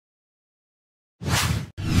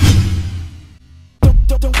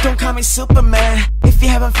Don't call me Superman if you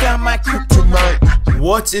haven't found my kryptonite.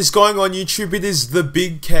 What is going on YouTube? It is the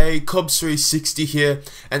Big K, Cobbs360 here,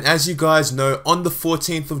 and as you guys know, on the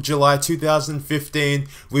 14th of July 2015,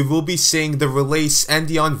 we will be seeing the release and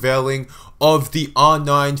the unveiling of the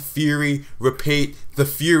R9 Fury, repeat, the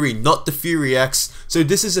Fury, not the Fury X. So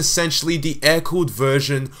this is essentially the air-cooled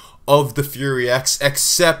version of the Fury X,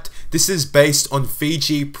 except this is based on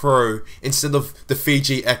Fiji PRO instead of the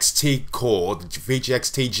Fiji XT core, the Fiji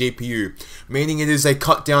XT GPU, meaning it is a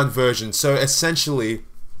cut down version. So essentially,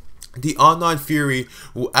 the R9 Fury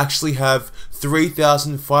will actually have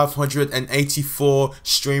 3,584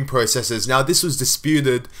 stream processors. Now this was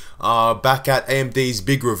disputed back at AMD's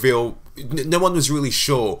big reveal. No one was really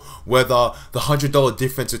sure whether the $100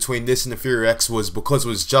 difference between this and the Fury X was because it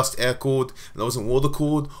was just air-cooled and it wasn't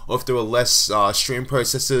water-cooled, or if there were less stream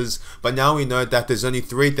processors. But now we know that there's only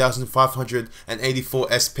 3,584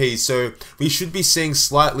 SPs, so we should be seeing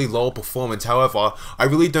slightly lower performance. However, I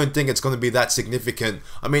really don't think it's going to be that significant.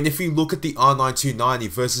 I mean, if you look at the R9 290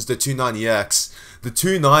 versus the 290X, the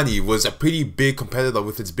 290 was a pretty big competitor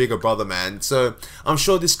with its bigger brother, man. So I'm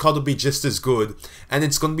sure this card will be just as good, and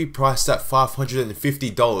it's going to be priced at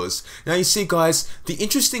 $550. Now you see guys, the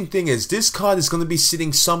interesting thing is this card is going to be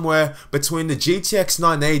sitting somewhere between the GTX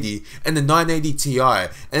 980 and the 980 Ti, and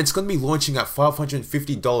it's going to be launching at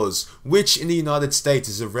 $550, which in the United States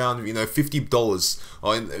is around, you know, $50,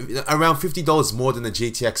 or around $50 more than the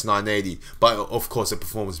GTX 980, but of course it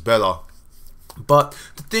performs better. But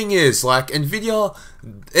the thing is, like, Nvidia,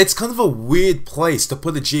 it's kind of a weird place to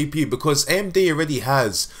put a GPU because AMD already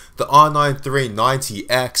has the R9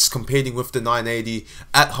 390X competing with the 980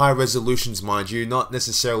 at high resolutions, mind you, not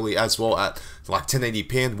necessarily as well at like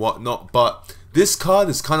 1080p and whatnot, but this card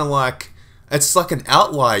is kind of like, it's like an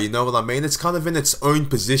outlier, you know what I mean? It's kind of in its own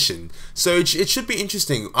position. So it should be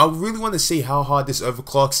interesting. I really want to see how hard this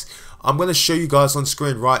overclocks. I'm going to show you guys on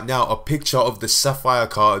screen right now a picture of the Sapphire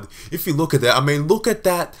card. If you look at that, I mean, look at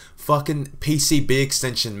that fucking PCB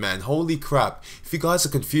extension, man. Holy crap. If you guys are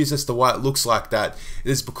confused as to why it looks like that, it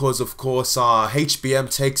is because, of course, HBM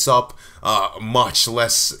takes up much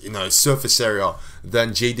less, you know, surface area than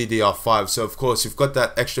GDDR5. So, of course, you've got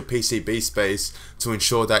that extra PCB space to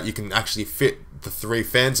ensure that you can actually fit the 3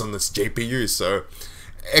 fans on this GPU. So,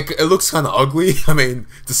 it looks kind of ugly, I mean,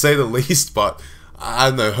 to say the least, but I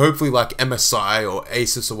don't know, hopefully like MSI or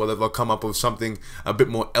Asus or whatever come up with something a bit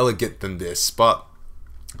more elegant than this. But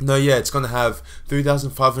no, yeah, it's going to have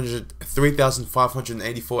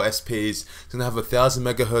 3,584 SPs. It's going to have 1,000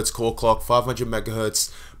 megahertz core clock, 500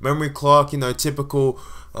 megahertz memory clock, you know, typical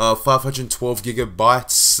 512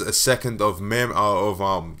 gigabytes a second of you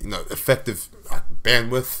know, effective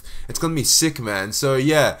bandwidth. It's gonna be sick, man. So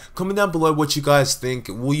yeah, comment down below what you guys think.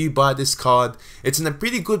 Will you buy this card? It's in a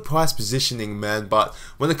pretty good price positioning, man, but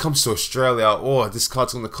when it comes to Australia, oh, this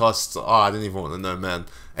card's gonna cost, I don't even want to know, man,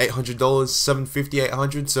 $800, $750,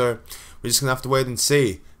 $800. So we're just gonna have to wait and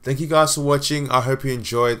see. Thank you guys for watching. I hope you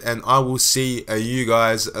enjoyed, and I will see you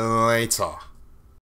guys later.